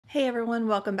Hey everyone,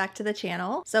 welcome back to the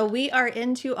channel. So we are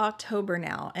into October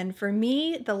now, and for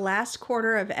me, the last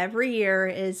quarter of every year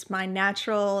is my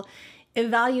natural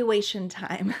evaluation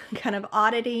time, kind of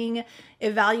auditing,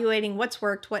 evaluating what's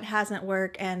worked, what hasn't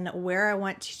worked, and where I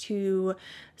want to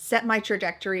set my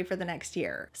trajectory for the next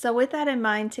year. So with that in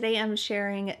mind, today I'm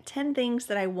sharing 10 things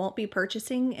that I won't be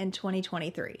purchasing in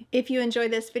 2023. If you enjoy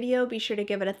this video, be sure to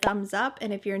give it a thumbs up.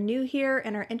 And if you're new here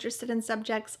and are interested in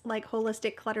subjects like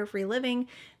holistic clutter-free living,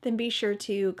 then be sure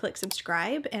to click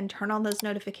subscribe and turn on those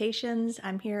notifications.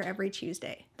 I'm here every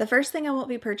Tuesday. The first thing I won't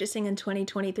be purchasing in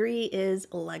 2023 is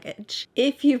luggage.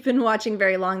 If you've been watching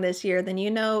very long this year, then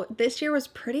you know this year was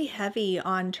pretty heavy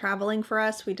on traveling for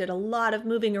us. We did a lot of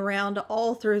moving around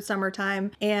all through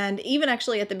summertime, and even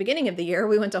actually at the beginning of the year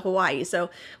we went to Hawaii. So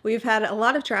we've had a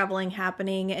lot of traveling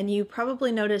happening, and you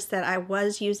probably noticed that I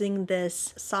was using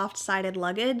this soft-sided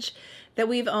luggage that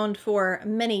we've owned for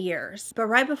many years. But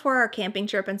right before our camping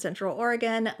trip in Central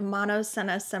Oregon, Mono sent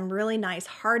us some really nice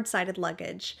hard-sided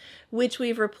luggage, which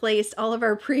we've replaced all of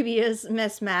our previous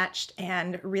mismatched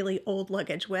and really old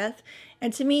luggage with.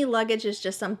 And to me, luggage is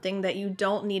just something that you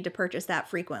don't need to purchase that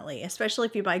frequently, especially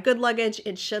if you buy good luggage.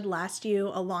 It should last you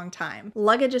a long time.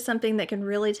 Luggage is something that can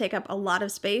really take up a lot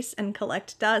of space and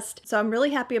collect dust. So I'm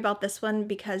really happy about this one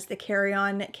because the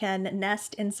carry-on can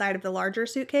nest inside of the larger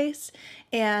suitcase,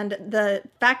 and the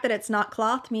fact that it's not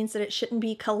cloth means that it shouldn't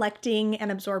be collecting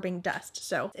and absorbing dust.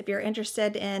 So if you're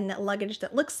interested in luggage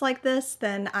that looks like this,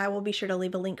 then I will be sure to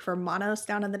leave a link for Monos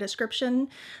down in the description.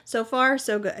 So far,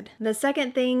 so good. The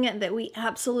second thing that we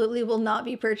absolutely will not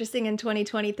be purchasing in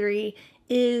 2023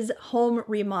 is home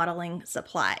remodeling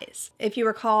supplies. If you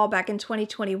recall, back in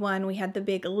 2021, we had the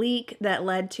big leak that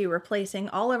led to replacing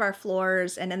all of our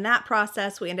floors. And in that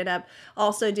process, we ended up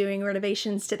also doing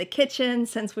renovations to the kitchen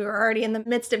since we were already in the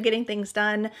midst of getting things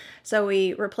done. So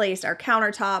we replaced our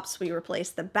countertops, we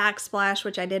replaced the backsplash,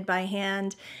 which I did by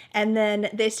hand. And then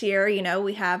this year, you know,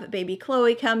 we have baby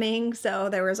Chloe coming. So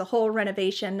there was a whole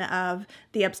renovation of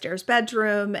the upstairs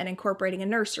bedroom and incorporating a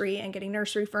nursery and getting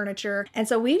nursery furniture. And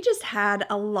so we've just had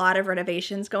a lot of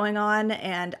renovations going on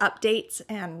and updates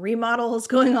and remodels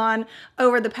going on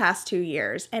over the past 2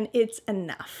 years, and it's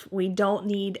enough. We don't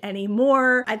need any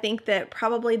more. I think that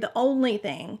probably the only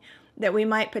thing that we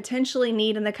might potentially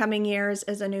need in the coming years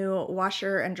is a new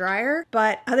washer and dryer.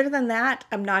 But other than that,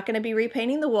 I'm not going to be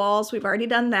repainting the walls. We've already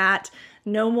done that.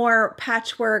 No more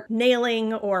patchwork,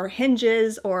 nailing, or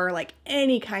hinges, or like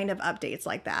any kind of updates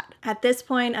like that. At this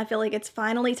point, I feel like it's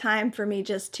finally time for me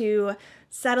just to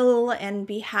settle and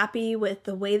be happy with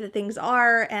the way that things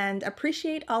are and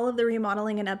appreciate all of the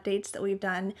remodeling and updates that we've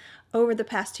done over the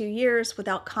past 2 years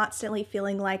without constantly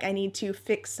feeling like I need to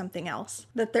fix something else.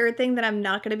 The third thing that I'm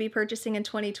not going to be purchasing in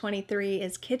 2023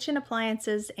 is kitchen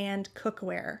appliances and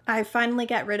cookware. I finally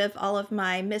got rid of all of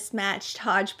my mismatched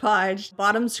hodgepodge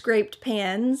bottom scraped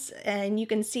pans, and you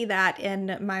can see that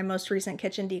in my most recent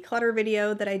kitchen declutter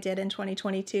video that I did in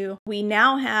 2022. We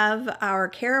now have our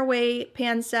Caraway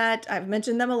pan set. I've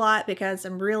mentioned them a lot because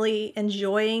I'm really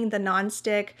enjoying the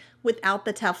nonstick without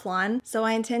the Teflon. So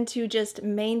I intend to just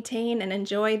maintain and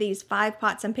enjoy these 5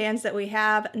 pots and pans that we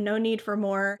have. No need for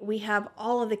more. We have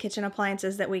all of the kitchen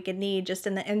appliances that we could need just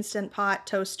in the Instant Pot,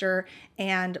 toaster,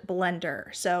 and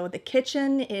blender. So the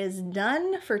kitchen is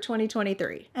done for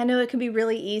 2023. I know it can be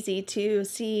really easy to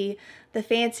see the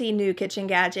fancy new kitchen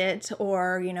gadget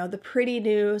or, you know, the pretty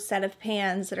new set of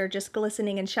pans that are just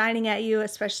glistening and shining at you,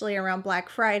 especially around Black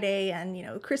Friday and, you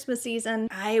know, Christmas season.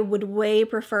 I would way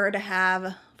prefer to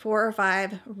have 4 or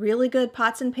 5 really good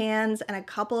pots and pans and a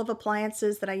couple of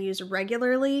appliances that I use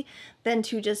regularly than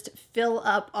to just fill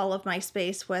up all of my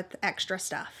space with extra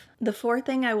stuff. The fourth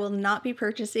thing I will not be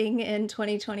purchasing in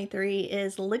 2023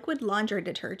 is liquid laundry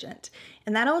detergent.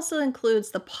 And that also includes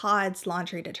the Pods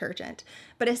laundry detergent.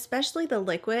 But especially the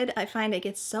liquid, I find it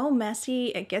gets so messy,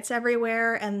 it gets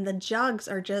everywhere, and the jugs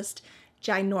are just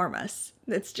ginormous.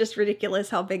 It's just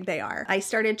ridiculous how big they are. I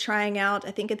started trying out,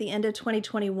 I think at the end of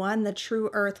 2021, the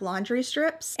True Earth laundry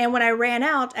strips. And when I ran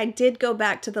out, I did go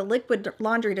back to the liquid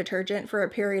laundry detergent for a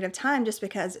period of time just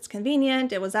because it's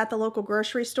convenient. It was at the local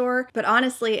grocery store. But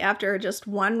honestly, after just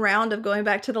one round of going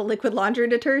back to the liquid laundry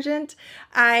detergent,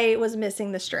 I was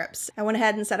missing the strips. I went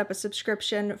ahead and set up a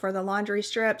subscription for the laundry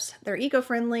strips. They're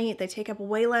eco-friendly. They take up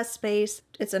way less space.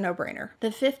 It's a no-brainer.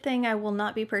 The fifth thing I will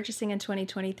not be purchasing in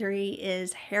 2023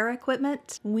 is hair equipment.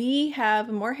 We have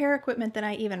more hair equipment than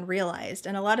I even realized,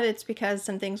 and a lot of it's because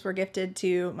some things were gifted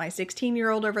to my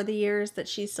 16-year-old over the years that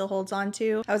she still holds on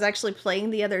to. I was actually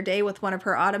playing the other day with one of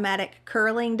her automatic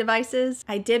curling devices.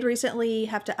 I did recently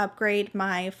have to upgrade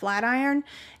my flat iron,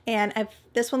 And if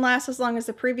this one lasts as long as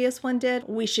the previous one did,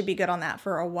 we should be good on that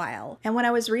for a while. And when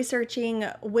I was researching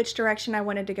which direction I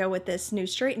wanted to go with this new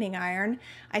straightening iron,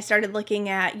 I started looking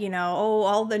at,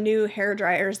 all the new hair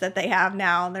dryers that they have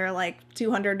now. They're like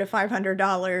 $200 to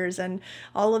 $500, and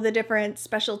all of the different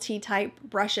specialty type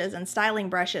brushes and styling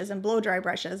brushes and blow dry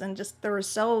brushes, and just there was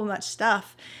so much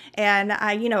stuff. And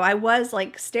I was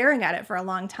like staring at it for a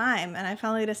long time, and I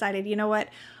finally decided, you know what?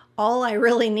 All I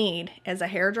really need is a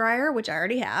hair dryer, which I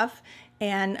already have,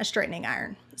 and a straightening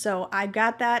iron. So I've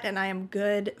got that, and I am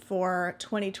good for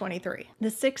 2023. The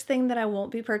sixth thing that I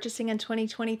won't be purchasing in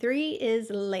 2023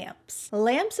 is lamps.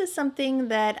 Lamps is something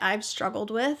that I've struggled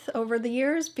with over the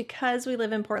years because we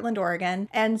live in Portland, Oregon.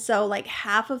 And so like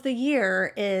half of the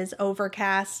year is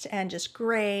overcast and just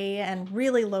gray and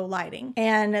really low lighting.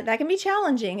 And that can be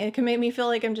challenging. It can make me feel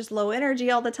like I'm just low energy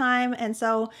all the time. And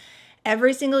so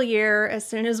every single year, as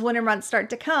soon as winter months start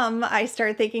to come, I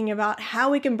start thinking about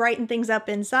how we can brighten things up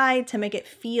inside to make it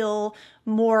feel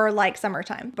more like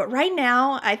summertime. But right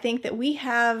now, I think that we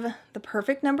have the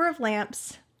perfect number of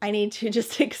lamps. I need to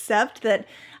just accept that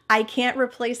I can't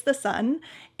replace the sun,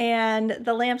 and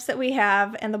the lamps that we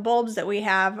have and the bulbs that we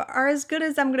have are as good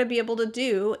as I'm going to be able to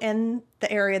do in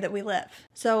the area that we live.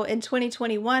 So in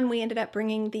 2021, we ended up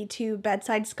bringing the 2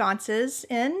 bedside sconces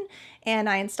in, and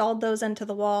I installed those into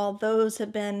the wall. Those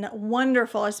have been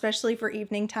wonderful, especially for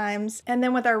evening times. And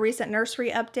then with our recent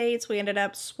nursery updates, we ended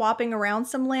up swapping around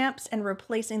some lamps and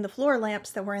replacing the floor lamps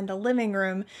that were in the living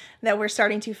room that were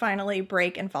starting to finally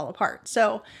break and fall apart.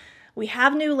 So we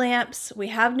have new lamps, we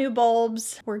have new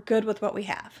bulbs, we're good with what we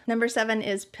have. Number 7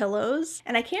 is pillows.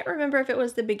 And I can't remember if it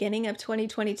was the beginning of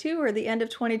 2022 or the end of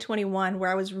 2021 where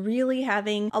I was really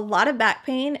having a lot of back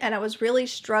pain, and I was really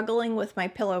struggling with my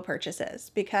pillow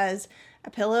purchases because a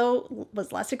pillow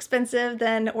was less expensive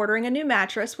than ordering a new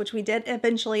mattress, which we did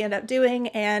eventually end up doing,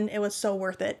 and it was so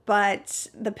worth it. But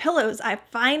the pillows, I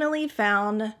finally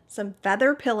found some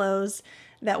feather pillows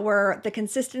that were the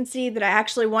consistency that I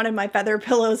actually wanted my feather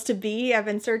pillows to be. I've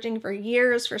been searching for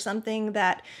years for something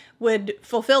that would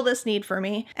fulfill this need for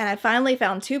me. And I finally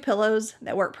found 2 pillows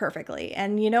that work perfectly.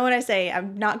 And you know what I say,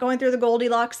 I'm not going through the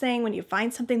Goldilocks thing. When you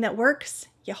find something that works,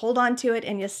 you hold on to it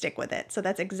and you stick with it. So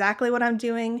that's exactly what I'm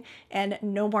doing, and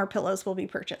no more pillows will be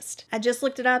purchased. I just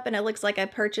looked it up, and it looks like I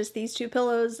purchased these 2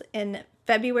 pillows in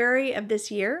February of this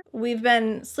year. We've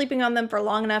been sleeping on them for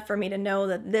long enough for me to know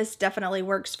that this definitely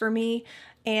works for me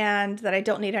and that I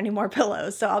don't need any more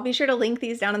pillows. So I'll be sure to link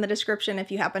these down in the description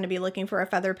if you happen to be looking for a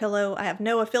feather pillow. I have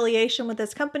no affiliation with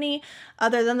this company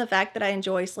other than the fact that I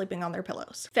enjoy sleeping on their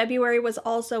pillows. February was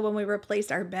also when we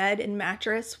replaced our bed and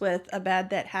mattress with a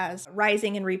bed that has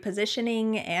rising and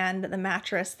repositioning, and the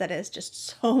mattress that is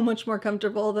just so much more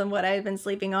comfortable than what I've been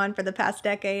sleeping on for the past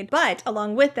decade. But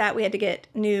along with that, we had to get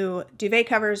new duvet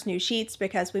covers, new sheets,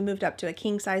 because we moved up to a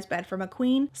king size bed from a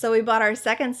queen. So we bought our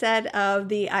second set of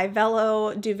the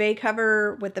eval duvet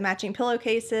cover with the matching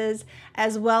pillowcases,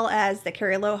 as well as the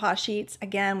Carrie Aloha sheets.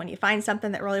 Again, when you find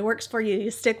something that really works for you, you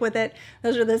stick with it.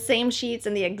 Those are the same sheets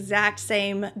and the exact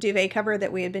same duvet cover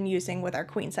that we had been using with our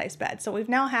queen size bed. So we've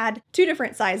now had 2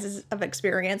 different sizes of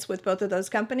experience with both of those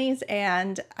companies,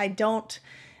 and I don't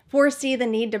foresee the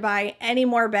need to buy any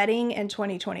more bedding in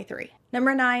 2023.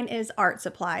 Number 9 is art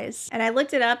supplies. And I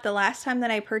looked it up. The last time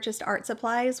that I purchased art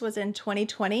supplies was in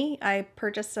 2020. I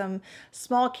purchased some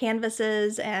small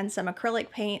canvases and some acrylic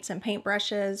paints and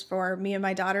paintbrushes for me and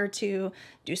my daughter to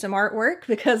do some artwork,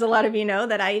 because a lot of you know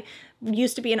that I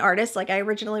used to be an artist. Like, I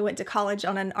originally went to college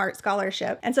on an art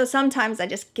scholarship. And so sometimes I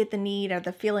just get the need or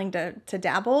the feeling to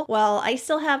dabble. Well, I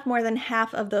still have more than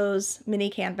half of those mini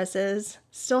canvases,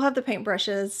 still have the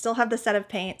paintbrushes, still have the set of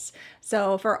paints.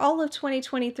 So for all of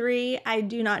 2023, I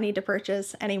do not need to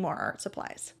purchase any more art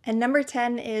supplies. And number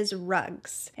 10 is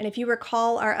rugs. And if you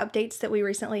recall our updates that we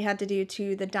recently had to do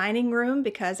to the dining room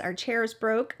because our chairs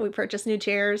broke, we purchased new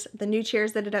chairs. The new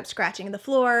chairs ended up scratching the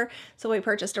floor, so we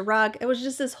purchased a rug. It was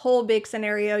just this whole big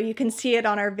scenario. You can see it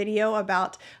on our video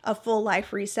about a full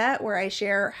life reset, where I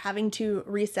share having to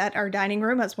reset our dining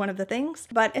room as one of the things.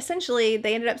 But essentially,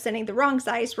 they ended up sending the wrong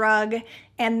size rug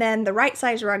and then the right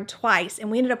size rug twice,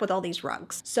 and we ended up with all these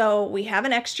rugs. So we have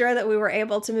an extra that we were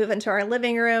able to move into our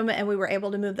living room, and we were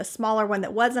able to move the smaller one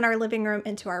that was in our living room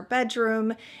into our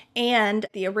bedroom, and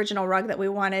the original rug that we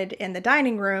wanted in the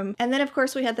dining room. And then of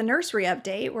course we had the nursery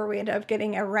update where we ended up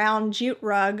getting a round jute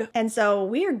rug. And so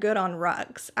we are good on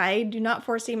rugs. I do not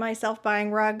foresee myself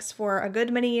buying rugs for a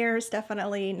good many years,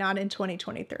 definitely not in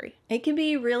 2023. It can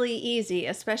be really easy,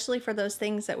 especially for those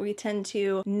things that we tend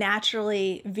to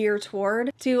naturally veer toward,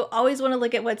 mode, to always want to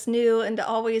look at what's new and to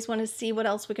always want to see what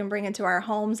else we can bring into our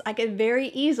homes, I could very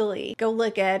easily go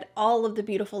look at all of the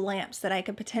beautiful lamps that I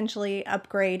could potentially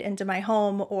upgrade into my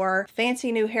home, or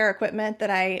fancy new hair equipment that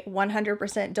I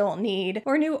 100% don't need,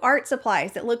 or new art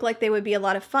supplies that look like they would be a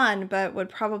lot of fun but would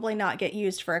probably not get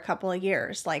used for a couple of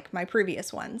years like my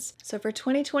previous ones. So for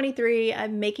 2023,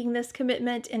 I'm making this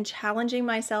commitment and challenging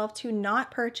myself to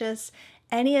not purchase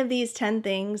any of these 10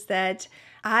 things that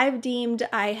I've deemed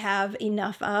I have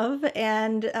enough of,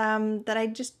 and that I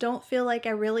just don't feel like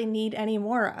I really need any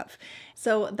more of.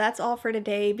 So that's all for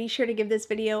today. Be sure to give this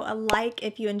video a like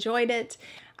if you enjoyed it.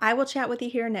 I will chat with you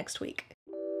here next week.